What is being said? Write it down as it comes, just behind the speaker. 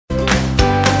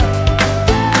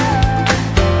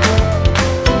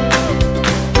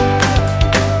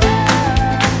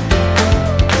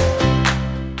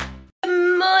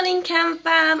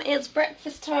it's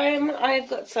breakfast time. I've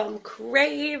got some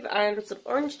Crave and some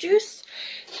orange juice.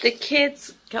 The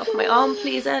kids, get off my arm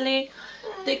please Ellie.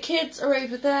 The kids are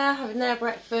over there having their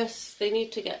breakfast. They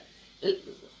need to get,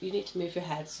 you need to move your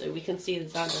head so we can see that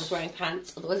Xander's wearing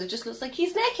pants, otherwise it just looks like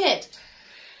he's naked.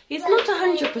 He's not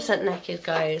 100% naked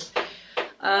guys,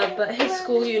 but his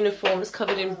school uniform is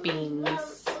covered in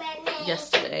beans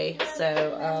yesterday,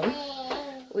 so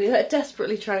we are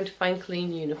desperately trying to find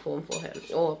clean uniform for him,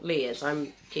 or Lee is.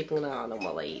 I'm keeping an eye on them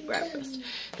while I eat breakfast,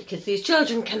 because these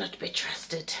children cannot be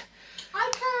trusted.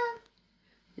 I can't.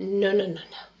 No, no, no, no.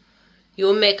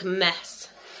 You'll make a mess.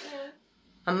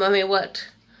 And Mummy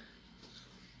worked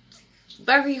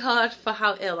very hard for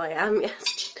how ill I am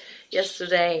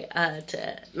yesterday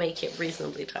to make it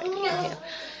reasonably tidy in here.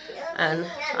 And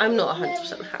I'm not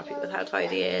 100% happy with how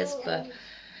tidy it is, but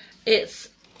it's,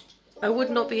 I would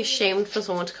not be ashamed for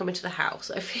someone to come into the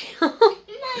house, I feel.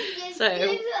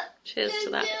 So, cheers to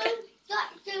that.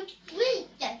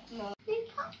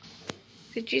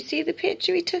 Did you see the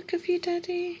picture we took of you,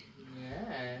 Daddy?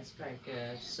 Yeah, it's very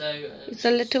good. So it's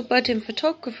a little budding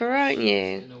photographer, aren't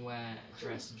you? I'm gonna wear a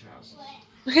dress and trousers.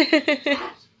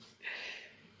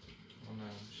 Oh no,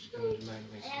 she's gonna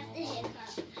motivate some more.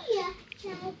 Yeah,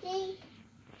 Daddy.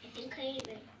 I think I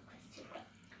even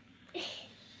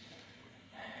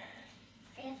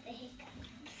there's the hiccup.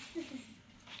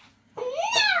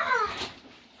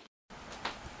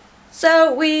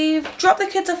 So we've dropped the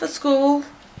kids off at school.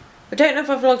 I don't know if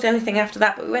I've vlogged anything after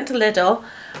that, but we went to Lidl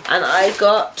and I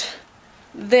got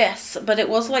this, but it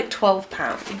was like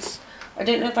 £12. I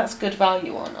don't know if that's good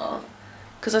value or not,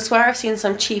 because I swear I've seen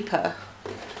some cheaper,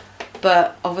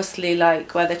 but obviously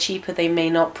like where they're cheaper they may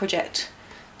not project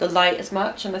the light as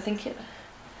much, and I think it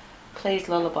plays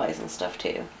lullabies and stuff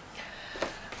too.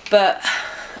 But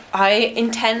I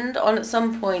intend on at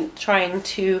some point trying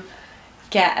to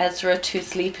get Ezra to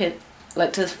sleep in,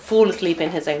 like to fall asleep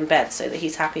in his own bed so that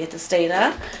he's happier to stay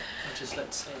there. I'll just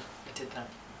let's say I did that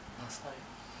last night.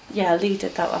 Yeah, Lee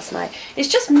did that last night. It's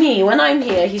just me, when I'm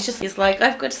here, he's like,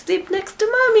 I've got to sleep next to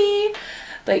Mummy.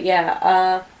 But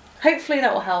yeah, hopefully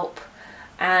that will help.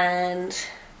 And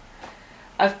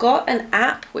I've got an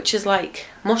app which is like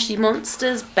Moshi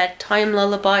Monsters, bedtime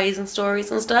lullabies and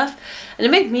stories and stuff. And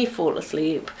it made me fall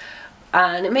asleep.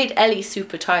 And it made Ellie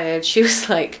super tired. She was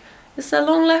like, is there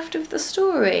long left of the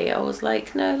story? I was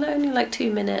like, no, only like 2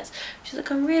 minutes. She's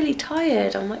like, I'm really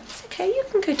tired. I'm like, it's okay, you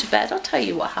can go to bed. I'll tell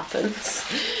you what happens.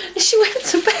 And she went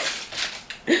to bed.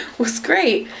 It was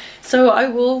great. So I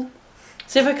will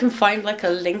see if I can find like a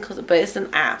link, but it's an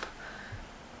app.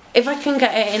 If I can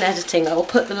get it in editing, I'll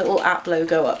put the little app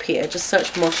logo up here. Just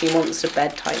search Moshi Monster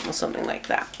Bedtime or something like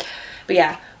that. But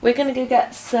yeah, we're going to go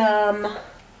get some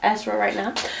Ezra right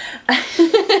now.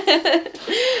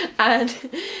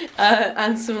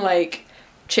 and some like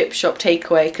chip shop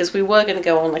takeaway, because we were going to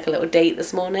go on like a little date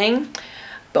this morning,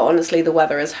 but honestly the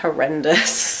weather is horrendous,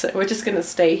 so we're just going to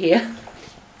stay here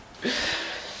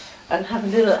and have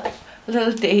a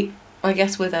little date, I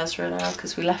guess, with Ezra now,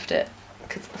 because we left it,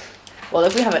 because, well,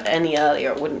 if we have it any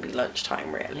earlier it wouldn't be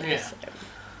lunchtime really. Yeah. So.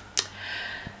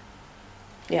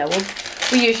 Yeah, well,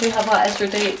 we usually have our Ezra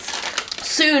dates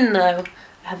soon though.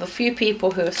 I have a few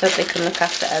people who have said they can look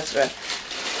after Ezra,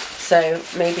 so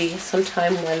maybe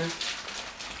sometime when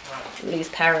Lee's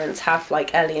parents have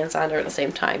like Ellie and Xander at the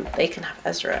same time, they can have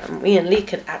Ezra and me and Lee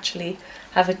could actually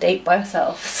have a date by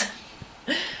ourselves.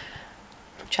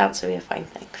 Chance would be a fine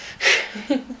thing.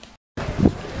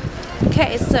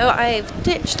 Okay, so I've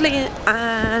ditched Lee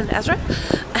and Ezra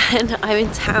and I'm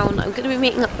in town. I'm going to be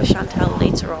meeting up with Chantel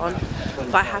later on,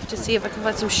 but I have to see if I can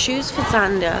find some shoes for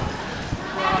Xander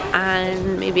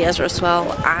and maybe Ezra as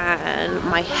well, and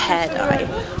my hair dye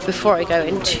before I go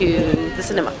into the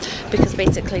cinema, because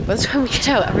basically by the time we get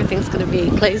out everything's going to be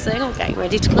closing or getting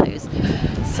ready to close,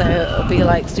 so it'll be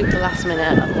like super last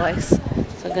minute otherwise,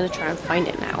 so I'm going to try and find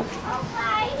it now.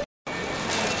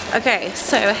 Okay,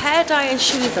 so hair dye and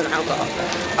shoes are now got.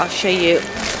 I'll show you.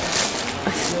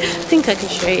 I think I can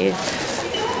show you.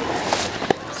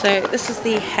 So this is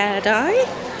the hair dye,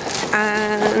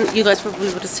 and you guys probably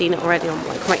would have seen it already on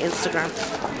like my Instagram.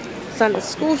 Xander's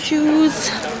school shoes,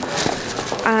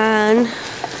 and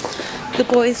the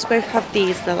boys both have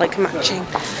these. They're like matching.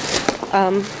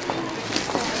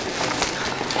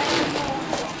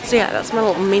 So yeah, that's my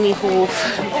little mini haul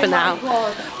for now.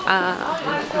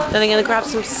 Then I'm gonna grab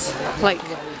some like,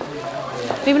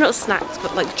 maybe not snacks,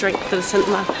 but like drink for the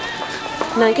cinema,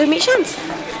 and then go meet Shans.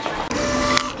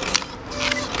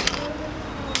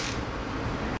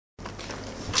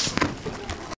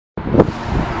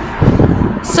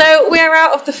 So we're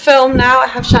out of the film now. I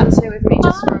have Shans here with me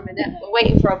just for a minute. We're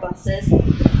waiting for our buses.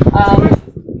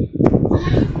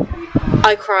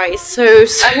 I cry so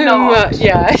much.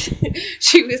 Yeah,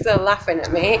 she was laughing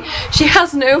at me. She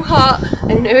has no heart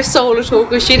and no soul at all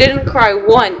because she didn't cry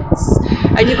once.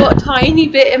 And you got a tiny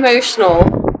bit emotional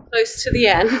close to the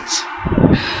end.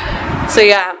 So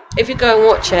yeah, if you go and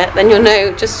watch it, then you'll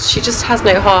know. She just has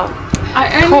no heart.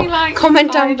 I only like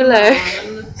comment down below.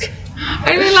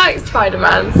 I only like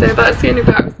Spider-Man, so that's the only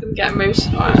bit I was going to get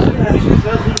emotional at.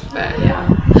 But yeah.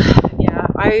 Yeah,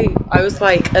 I was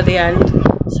like at the end,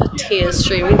 so tears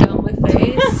streaming down my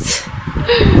face.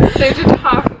 So did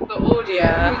half of the audience.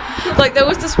 Yeah. Like there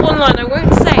was this one line, I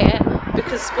won't say it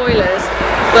because spoilers,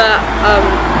 but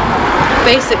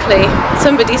basically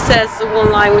somebody says the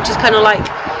one line which is kind of like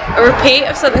a repeat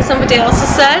of something somebody else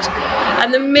has said,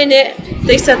 and the minute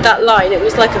they said that line it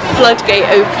was like a floodgate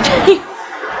opening.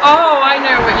 Oh, I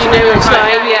know what you know which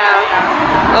line, yeah.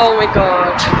 Oh my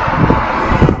god.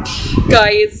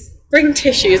 Guys, bring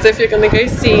tissues if you're gonna go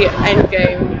see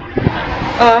Endgame.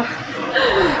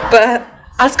 But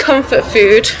as comfort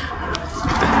food,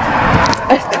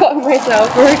 I've got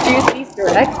myself a reduced Easter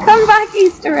egg. Come back,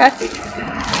 Easter egg.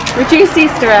 Reduced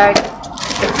Easter egg.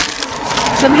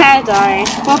 Some hair dye,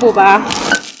 bubble bath,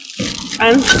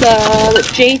 and some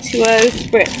J2O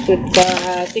spritz with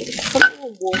I think it's something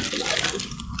on watermelon.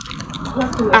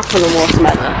 Apple and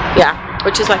watermelon, yeah,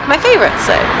 which is like my favourite,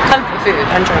 so comfort food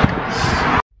and drink.